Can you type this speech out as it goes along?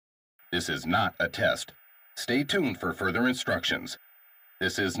This is not a test. Stay tuned for further instructions.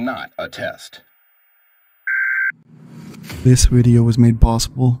 This is not a test. This video was made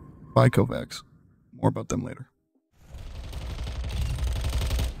possible by KovaaKs. More about them later.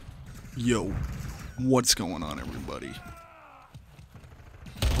 Yo, what's going on, everybody?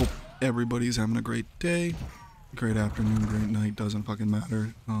 Hope everybody's having a great day, great afternoon, great night, doesn't fucking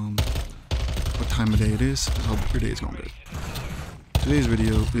matter what time of day it is. Just hope your day is going good. Today's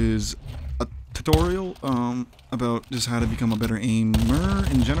video is a tutorial about just how to become a better aimer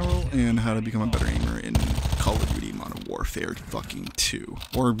in general and how to become a better aimer in Call of Duty Modern Warfare fucking 2,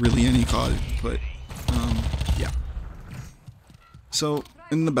 or really any COD, but yeah. So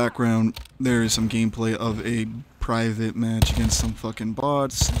in the background there is some gameplay of a private match against some fucking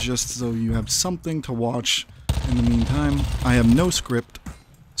bots, just so you have something to watch in the meantime. I have no script,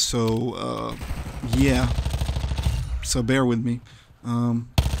 so yeah, so bear with me.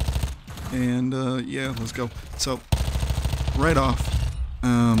 Yeah, let's go. So right off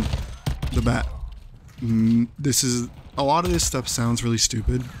the bat, this is a lot of this stuff sounds really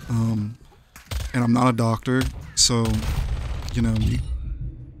stupid, and I'm not a doctor, so you know, you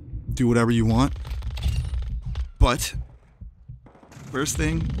do whatever you want. But first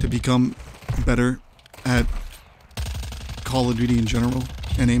thing to become better at Call of Duty in general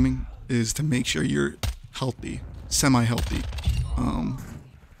and aiming is to make sure you're healthy, semi-healthy.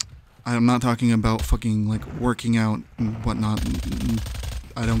 I'm not talking about fucking like working out and whatnot.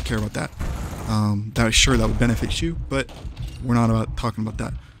 I don't care about that. That would benefit you, but we're not talking about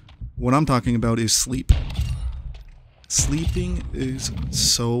that. What I'm talking about is sleep. Sleeping is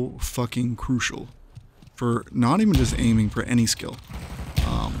so fucking crucial for not even just aiming, for any skill.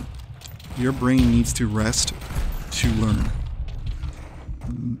 Your brain needs to rest to learn.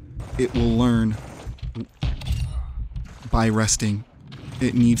 It will learn by resting.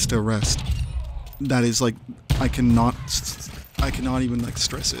 It needs to rest. That is like, I cannot even like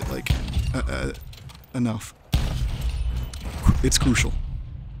stress it like enough. It's crucial.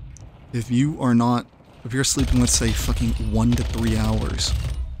 If you're sleeping, let's say fucking 1 to 3 hours,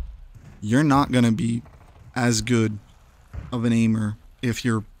 you're not gonna be as good of an aimer if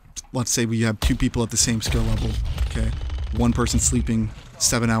you're, let's say we have 2 people at the same skill level, okay? One person sleeping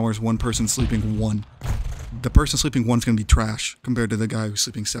 7 hours, one person sleeping 1. The person sleeping 1's gonna be trash compared to the guy who's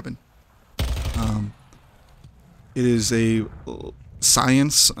sleeping 7. It is a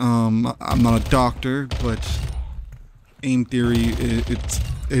science. I'm not a doctor, but aim theory, it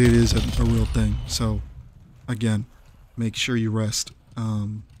is a real thing. So again, make sure you rest.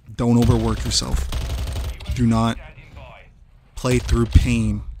 Don't overwork yourself. Do not play through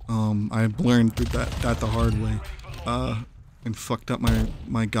pain. I've learned that the hard way, and fucked up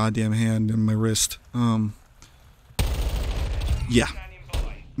my goddamn hand and my wrist. Yeah,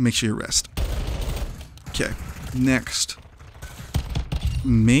 make sure you rest. Okay, next,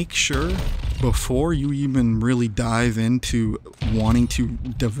 make sure before you even really dive into wanting to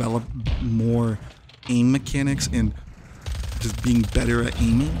develop more aim mechanics and just being better at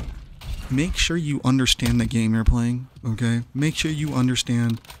aiming, make sure you understand the game you're playing, okay? Make sure you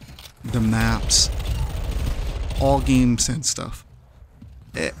understand the maps, all game sense stuff,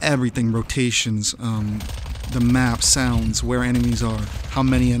 everything, rotations, the map, sounds, where enemies are, how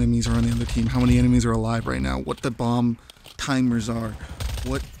many enemies are on the other team, how many enemies are alive right now, what the bomb timers are,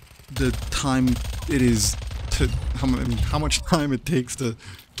 what the time it is to, how much time it takes to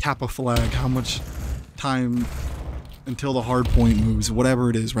cap a flag, how much time until the hard point moves, whatever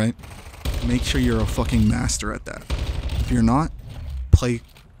it is, right? Make sure you're a fucking master at that. If you're not,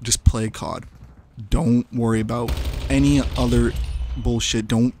 just play COD. Don't worry about any other bullshit.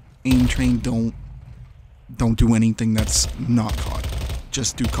 Don't aim train, don't do anything that's not COD.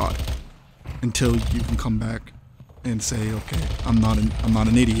 Just do COD until you can come back and say, okay, I'm not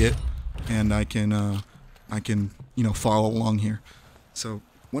an idiot, and I can you know, follow along here. So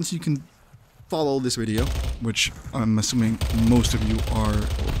once you can follow this video, which I'm assuming most of you are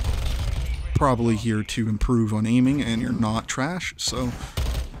probably here to improve on aiming and you're not trash, so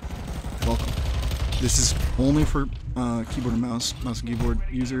welcome. This is only for keyboard and mouse and keyboard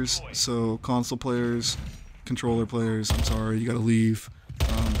users, so console players, controller players, I'm sorry, you gotta leave.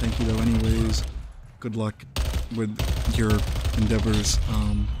 Thank you though anyways. Good luck with your endeavors,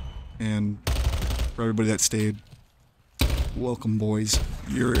 and for everybody that stayed, welcome boys.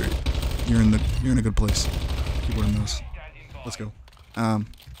 You're in a good place. Keyboard and mouse. Let's go.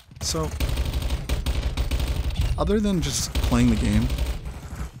 So other than just playing the game,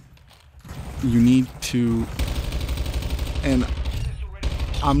 you need to, and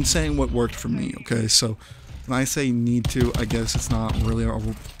I'm saying what worked for me, okay? So When I say need to, I guess it's not really a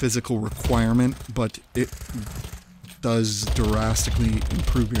physical requirement, but it does drastically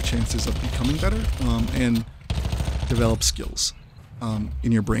improve your chances of becoming better and develop skills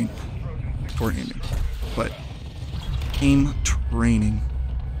in your brain for aiming. But aim training.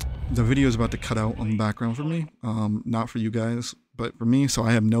 The video is about to cut out on the background for me, not for you guys, but for me, so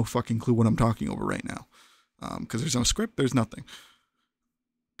I have no fucking clue what I'm talking over right now. Because there's no script, there's nothing.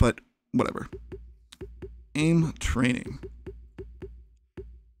 But whatever. Aim training.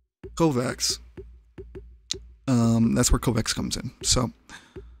 KovaaKs. That's where KovaaKs comes in. So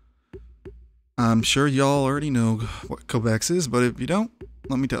I'm sure y'all already know what KovaaKs is, but if you don't,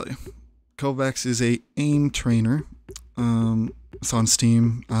 let me tell you. KovaaKs is a aim trainer. It's on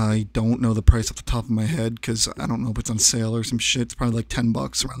Steam. I don't know the price off the top of my head because I don't know if it's on sale or some shit. It's probably like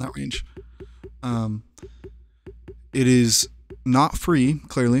 $10 around that range. It is not free,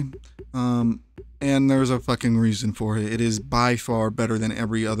 clearly. And there's a fucking reason for it. It is by far better than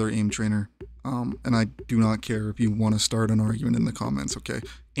every other aim trainer. And I do not care if you want to start an argument in the comments, okay?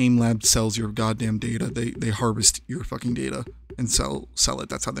 AimLab sells your goddamn data. They harvest your fucking data and sell it.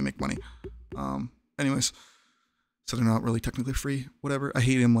 That's how they make money. Anyways, so they're not really technically free. Whatever. I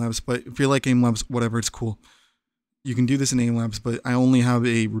hate AimLabs, but if you like AimLabs, whatever, it's cool. You can do this in AimLabs, but I only have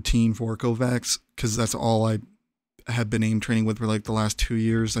a routine for KovaaKs because that's all I have been aim training with for like the last 2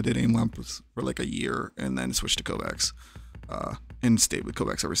 years. I did AimLabs for like a year and then switched to KovaaKs and stayed with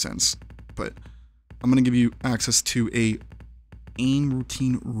KovaaKs ever since. But I'm going to give you access to a aim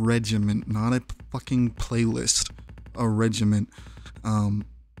routine regimen, not a fucking playlist, a regimen.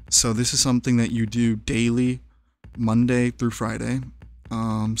 So this is something that you do daily, Monday through Friday. So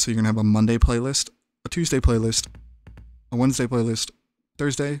you're going to have a Monday playlist, a Tuesday playlist, a Wednesday playlist,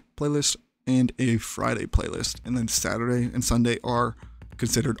 Thursday playlist, and a Friday playlist. And then Saturday and Sunday are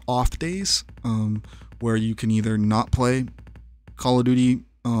considered off days, where you can either not play Call of Duty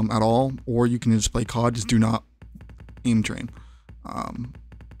at all, or you can just play COD. Just do not aim train.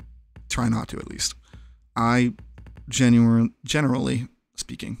 Try not to, at least. I generally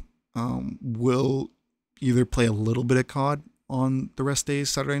speaking, will either play a little bit of COD on the rest days,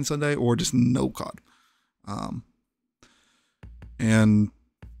 Saturday and Sunday, or just no COD. And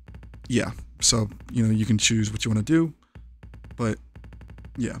yeah, so, you know, you can choose what you want to do, but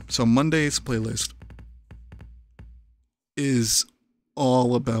yeah, so Monday's playlist is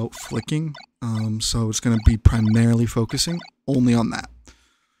all about flicking, so it's going to be primarily focusing only on that.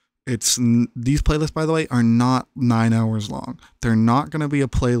 These playlists, by the way, are not 9 hours long. They're not going to be a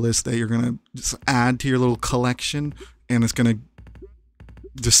playlist that you're going to just add to your little collection and it's going to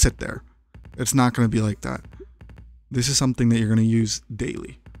just sit there. It's not going to be like that. This is something that you're going to use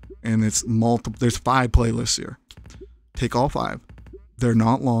daily. And it's multiple. There's 5 playlists here. Take all 5. They're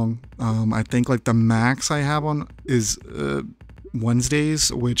not long. I think like the max I have on is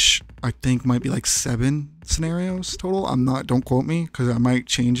Wednesdays, which I think might be like 7 scenarios total. Don't quote me because I might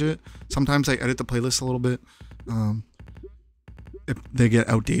change it. Sometimes I edit the playlist a little bit if they get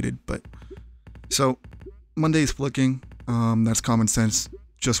outdated. But so Monday's flicking. That's common sense.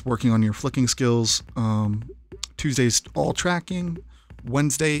 Just working on your flicking skills. Tuesday's all tracking.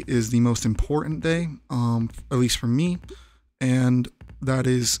 Wednesday is the most important day, at least for me, and that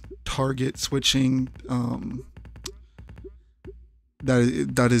is target switching.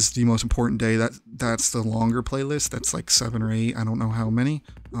 That is the most important day. That's the longer playlist. That's like 7 or 8. I don't know how many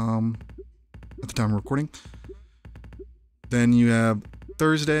at the time of recording. Then you have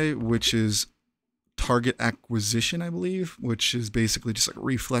Thursday, which is target acquisition, I believe, which is basically just like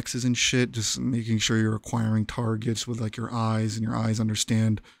reflexes and shit, just making sure you're acquiring targets with like your eyes and your eyes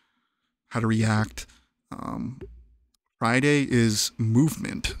understand how to react. Friday is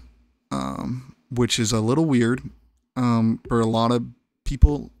movement, which is a little weird. For a lot of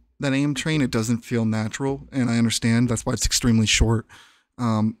people that aim train, it doesn't feel natural, and I understand. That's why it's extremely short.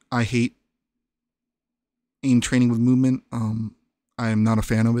 I hate aim training with movement. I am not a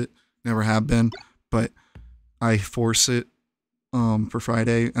fan of it, never have been, but I force it for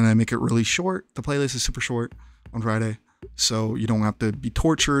Friday, and I make it really short. The playlist is super short on Friday, so you don't have to be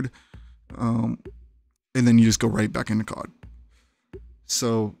tortured, and then you just go right back into COD.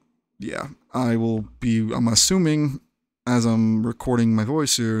 So yeah, I'm assuming as I'm recording my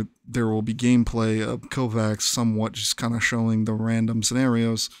voice here, there will be gameplay of KovaaKs, somewhat just kind of showing the random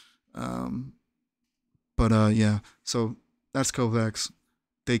scenarios. Yeah, so that's KovaaKs.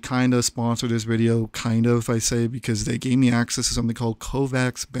 They kind of sponsored this video, kind of, I say, because they gave me access to something called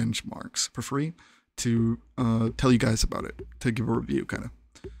KovaaKs Benchmarks for free to tell you guys about it, to give a review, kind of.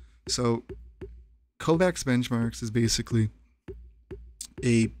 So KovaaKs Benchmarks is basically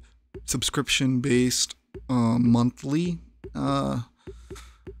a subscription-based monthly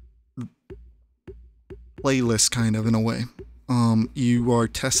playlist, kind of, in a way. You are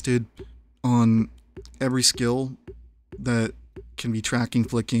tested on every skill that can be tracking,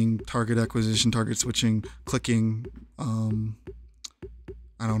 flicking, target acquisition, target switching, clicking.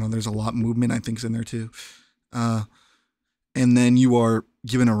 I don't know, there's a lot. Movement, I think, is in there too. And then you are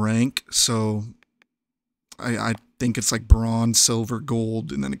given a rank. So I think it's like bronze, silver,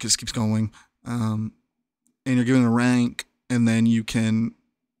 gold, and then it just keeps going. And you're given a rank, and then you can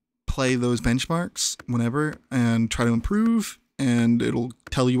play those benchmarks whenever and try to improve, and it'll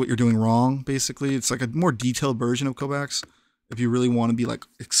tell you what you're doing wrong, basically. It's like a more detailed version of KovaaKs if you really want to be like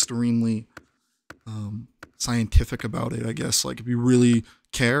extremely scientific about it, I guess. Like if you really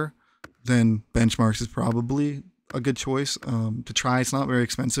care, then benchmarks is probably a good choice to try. It's not very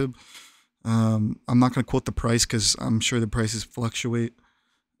expensive. I'm not going to quote the price because I'm sure the prices fluctuate.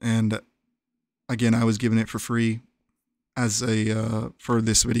 And again, I was given it for free as a for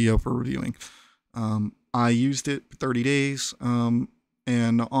this video for reviewing. I used it for 30 days, and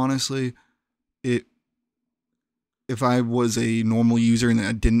honestly, if I was a normal user and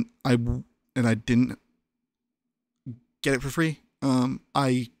I didn't get it for free,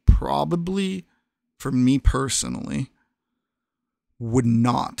 I probably, for me personally, would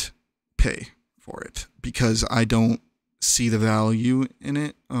not pay for it because I don't see the value in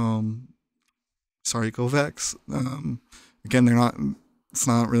it. Sorry, KovaaKs. Again, they're not. It's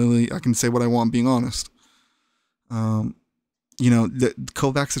not really. I can say what I want, being honest. You know, the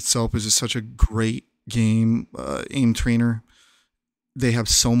KovaaKs itself is just such a great game, aim trainer. They have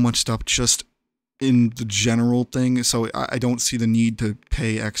so much stuff just in the general thing, so I don't see the need to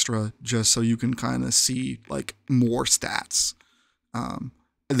pay extra just so you can kind of see like more stats.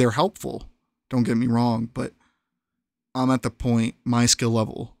 They're helpful, don't get me wrong, but I'm at the point, my skill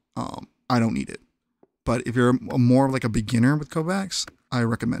level, I don't need it. But if you're more like a beginner with KovaaKs, I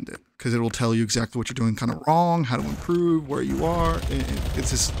recommend it because it will tell you exactly what you're doing kind of wrong, how to improve, where you are. It's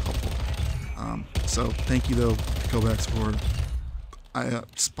just helpful. So thank you though to KovaaKs for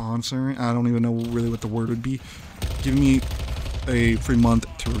sponsoring. I don't even know really what the word would be. Give me a free month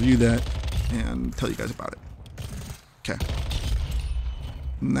to review that and tell you guys about it. Okay.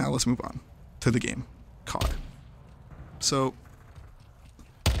 Now let's move on to the game, COD. So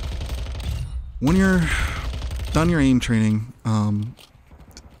when you're done your aim training,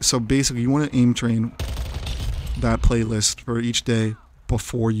 so basically you want to aim train that playlist for each day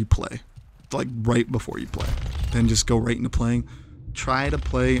before you play, like right before you play. Then just go right into playing. Try to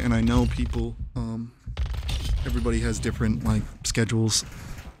play, and I know people, everybody has different like schedules.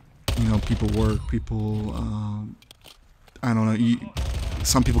 You know, people work, people, I don't know.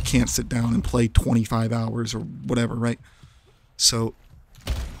 Some people can't sit down and play 25 hours or whatever, right? So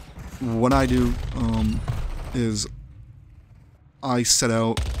what I do is I set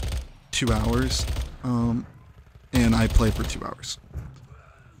out 2 hours and I play for 2 hours.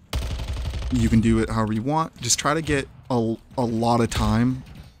 You can do it however you want. Just try to get a lot of time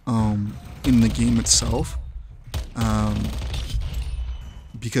in the game itself,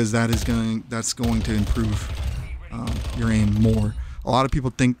 because that's going to improve your aim more. A lot of people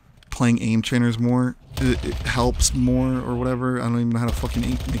think playing aim trainers more, it helps more or whatever. I don't even know how to fucking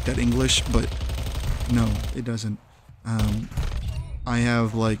make that English, but no, it doesn't. I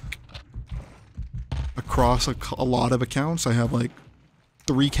have like across a lot of accounts, I have like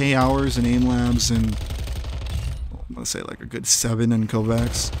 3K hours in aim labs and I'm gonna say like a good 7 in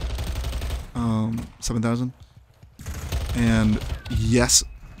KovaaKs, 7,000. And yes,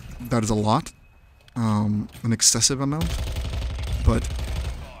 that is a lot, an excessive amount, but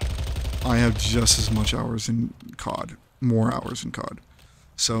I have just as much hours in COD, more hours in COD.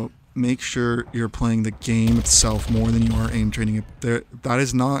 So make sure you're playing the game itself more than you are aim training it. That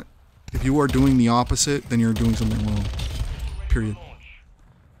is not, if you are doing the opposite, then you're doing something wrong, period.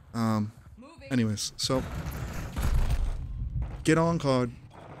 Anyways, so get on COD,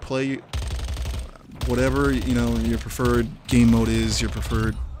 play whatever, you know, your preferred game mode is, your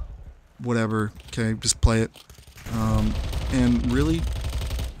preferred whatever, okay, just play it. And really,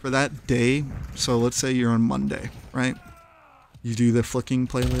 for that day, so let's say you're on Monday, right? You do the flicking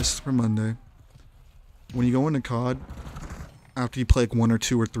playlist for Monday. When you go into COD, after you play like 1 or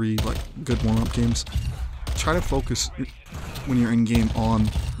 2 or 3 like good warm-up games, try to focus when you're in game on,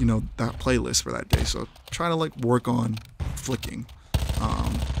 you know, that playlist for that day. So try to like work on flicking,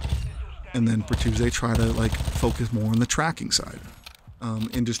 and then for Tuesday try to like focus more on the tracking side,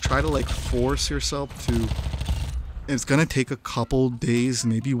 and just try to like force yourself to. It's gonna take a couple days,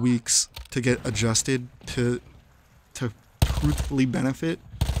 maybe weeks, to get adjusted to truthfully benefit,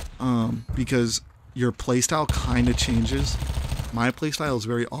 because your playstyle kind of changes. My playstyle is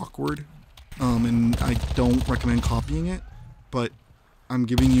very awkward, and I don't recommend copying it, but I'm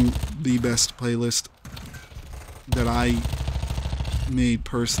giving you the best playlist that I made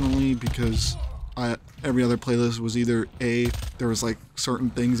personally, because every other playlist was either there was like certain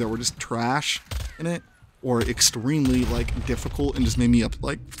things that were just trash in it, or extremely like difficult and just made me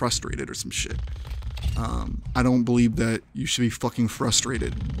like frustrated or some shit. I don't believe that you should be fucking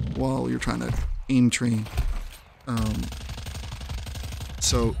frustrated while you're trying to aim train.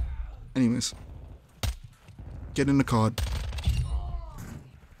 So anyways, get into COD,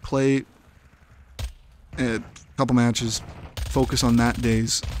 play a couple matches, focus on that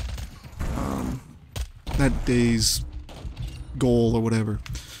day's goal or whatever,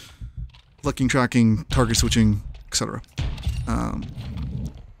 flicking, tracking, target switching, etc.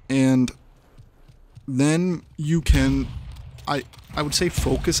 And then you can, I would say,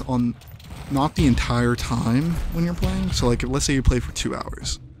 focus on not the entire time when you're playing. So like, let's say you play for 2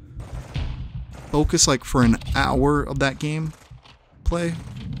 hours, focus like for an hour of that game play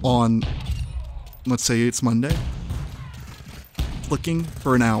on, let's say it's Monday, flicking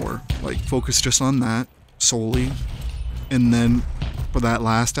for an hour, like focus just on that solely, and then for that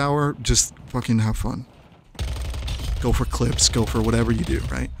last hour, just fucking have fun. Go for clips, go for whatever you do,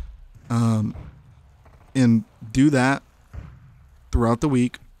 right? And do that throughout the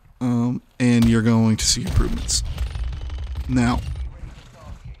week, and you're going to see improvements. Now,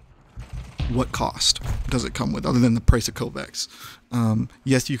 what cost does it come with other than the price of KovaaKs?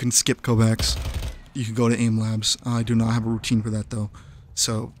 Yes, you can skip KovaaKs. You can go to Aim Labs. I do not have a routine for that though.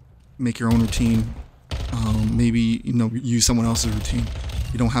 So make your own routine. Maybe, use someone else's routine.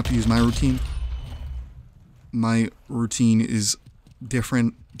 You don't have to use my routine. My routine is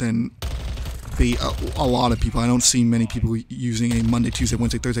different than a lot of people. I don't see many people using a Monday, Tuesday,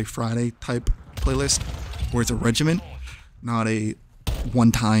 Wednesday, Thursday, Friday type playlist where it's a regiment, not a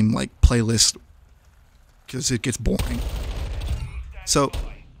one-time like playlist, because it gets boring. So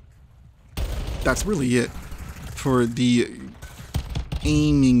that's really it for the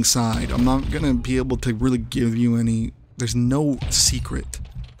aiming side. I'm not gonna be able to really give you any, there's no secret.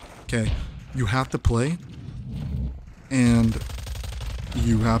 Okay, you have to play and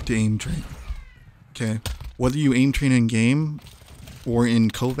you have to aim train. Okay, whether you aim train in game or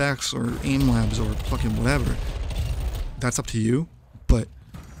in KovaaKs or Aim Labs or fucking whatever, that's up to you, but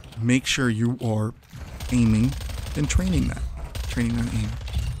make sure you are aiming and training that aim.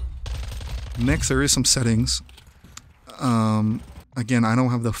 Next, there is some settings. Again, I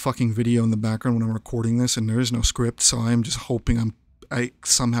don't have the fucking video in the background when I'm recording this, and there is no script, so I'm just hoping I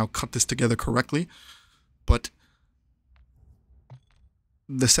somehow cut this together correctly. But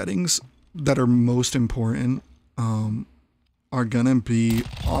the settings that are most important are gonna be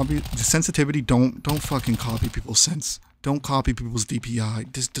obvious. The sensitivity, don't fucking copy people's sense. Don't copy people's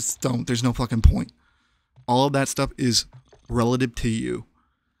DPI. Just don't. There's no fucking point. All of that stuff is relative to you.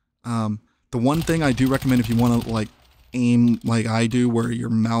 The one thing I do recommend if you want to like aim like I do, where your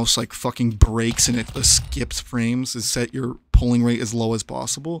mouse like fucking breaks and it skips frames, is set your pulling rate as low as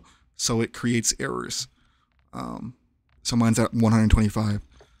possible so it creates errors. So mine's at 125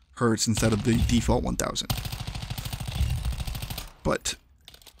 hertz instead of the default 1000. But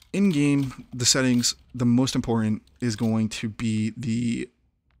in game, the settings, the most important is going to be the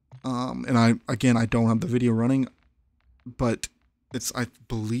and I don't have the video running, but I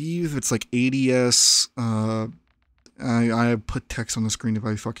believe it's like ADS. I put text on the screen if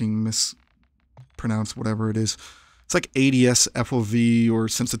I fucking mispronounce whatever it is. It's like ADS FOV or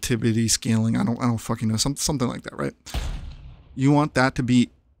sensitivity scaling. I don't fucking know, something like that, right? You want that to be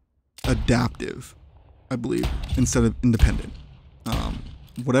adaptive, I believe, instead of independent.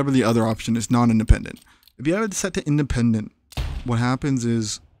 Whatever the other option is, non-independent. If you have it set to independent, what happens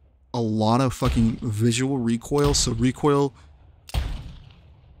is a lot of fucking visual recoil. So recoil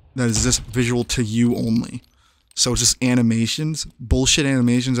that is just visual to you only. So it's just animations, bullshit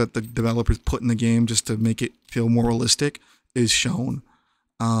animations that the developers put in the game just to make it feel more realistic is shown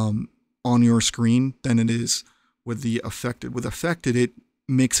on your screen than it is with the affected. With affected, it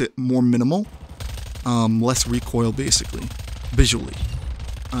makes it more minimal, less recoil basically, visually.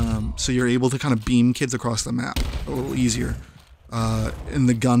 So you're able to kind of beam kids across the map a little easier. And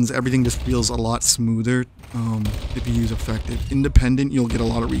the guns, everything just feels a lot smoother if you use affected. Independent, you'll get a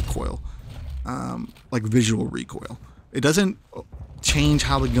lot of recoil. Like visual recoil. It doesn't change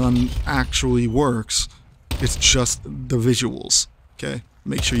how the gun actually works. It's just the visuals. Okay,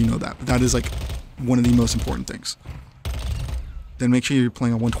 make sure you know that. That is like one of the most important things. Then make sure you're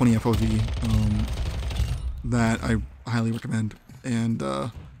playing on 120 FOV. That I highly recommend. And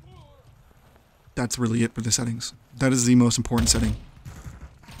that's really it for the settings. That is the most important setting.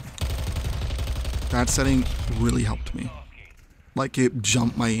 That setting really helped me. Like, it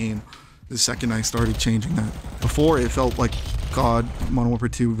jumped my aim the second I started changing that. Before, it felt like, God, Modern Warfare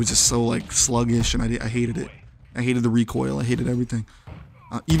 2 was just so, like, sluggish, and I hated it. I hated the recoil. I hated everything.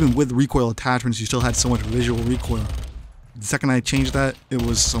 Even with recoil attachments, you still had so much visual recoil. The second I changed that, it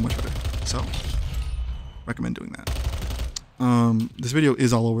was so much better. So, recommend doing that. This video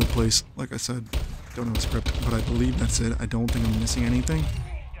is all over the place. Like I said, don't know the script, but I believe that's it. I don't think I'm missing anything.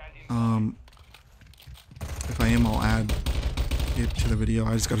 If I am, I'll add it to the video.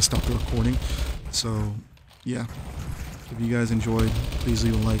 I just got to stop the recording. So, yeah. If you guys enjoyed, please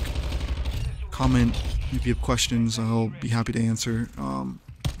leave a like. Comment if you have questions. I'll be happy to answer. I'll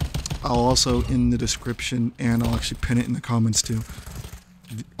also, in the description, and I'll actually pin it in the comments too,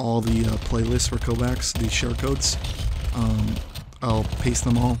 all the playlists for KovaaKs, the share codes. I'll paste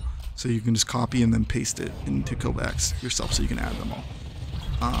them all, so you can just copy and then paste it into KovaaKs yourself, so you can add them all.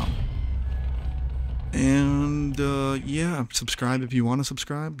 Yeah, subscribe if you want to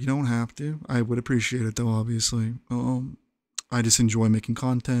subscribe. You don't have to. I would appreciate it though, obviously. I just enjoy making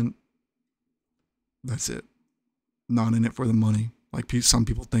content. That's it. Not in it for the money, like some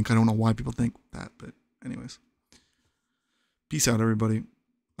people think. I don't know why people think that, but anyways. Peace out, everybody.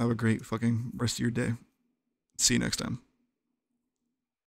 Have a great fucking rest of your day. See you next time.